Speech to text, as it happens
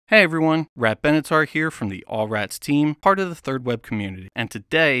Hey everyone, Rat Benatar here from the All Rats team, part of the Third Web community. And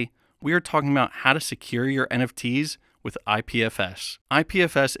today, we are talking about how to secure your NFTs with IPFS.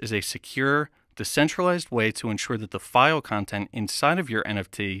 IPFS is a secure, decentralized way to ensure that the file content inside of your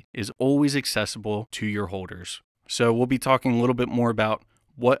NFT is always accessible to your holders. So we'll be talking a little bit more about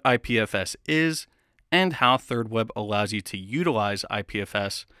what IPFS is and how Third Web allows you to utilize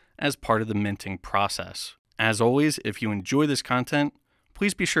IPFS as part of the minting process. As always, if you enjoy this content,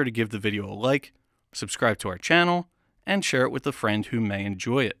 please be sure to give the video a like, subscribe to our channel, and share it with a friend who may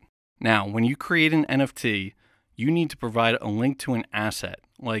enjoy it. Now, when you create an NFT, you need to provide a link to an asset,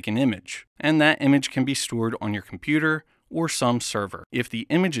 like an image, and that image can be stored on your computer or some server. If the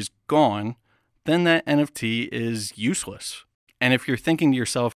image is gone, then that NFT is useless. And if you're thinking to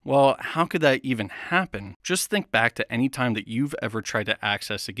yourself, well, how could that even happen? Just think back to any time that you've ever tried to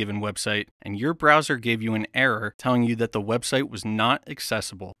access a given website and your browser gave you an error telling you that the website was not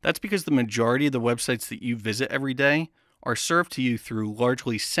accessible. That's because the majority of the websites that you visit every day are served to you through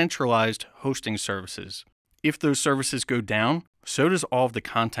largely centralized hosting services. If those services go down, so does all of the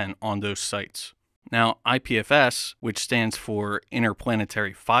content on those sites. Now, IPFS, which stands for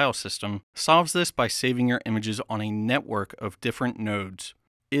Interplanetary File System, solves this by saving your images on a network of different nodes.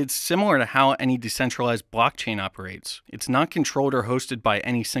 It's similar to how any decentralized blockchain operates. It's not controlled or hosted by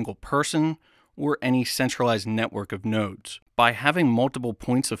any single person or any centralized network of nodes. By having multiple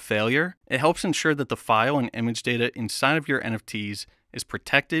points of failure, it helps ensure that the file and image data inside of your NFTs is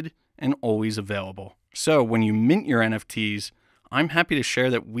protected and always available. So when you mint your NFTs, I'm happy to share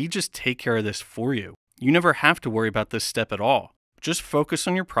that we just take care of this for you. You never have to worry about this step at all. Just focus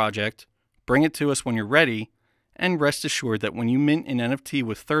on your project, bring it to us when you're ready, and rest assured that when you mint an NFT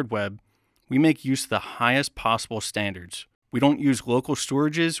with Third Web, we make use of the highest possible standards. We don't use local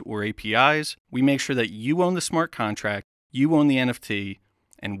storages or APIs. We make sure that you own the smart contract, you own the NFT,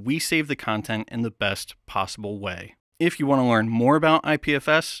 and we save the content in the best possible way. If you want to learn more about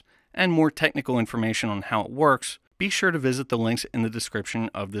IPFS and more technical information on how it works, be sure to visit the links in the description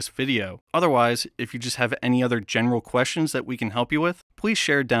of this video. Otherwise, if you just have any other general questions that we can help you with, please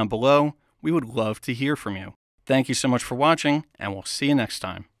share down below. We would love to hear from you. Thank you so much for watching, and we'll see you next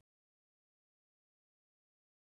time.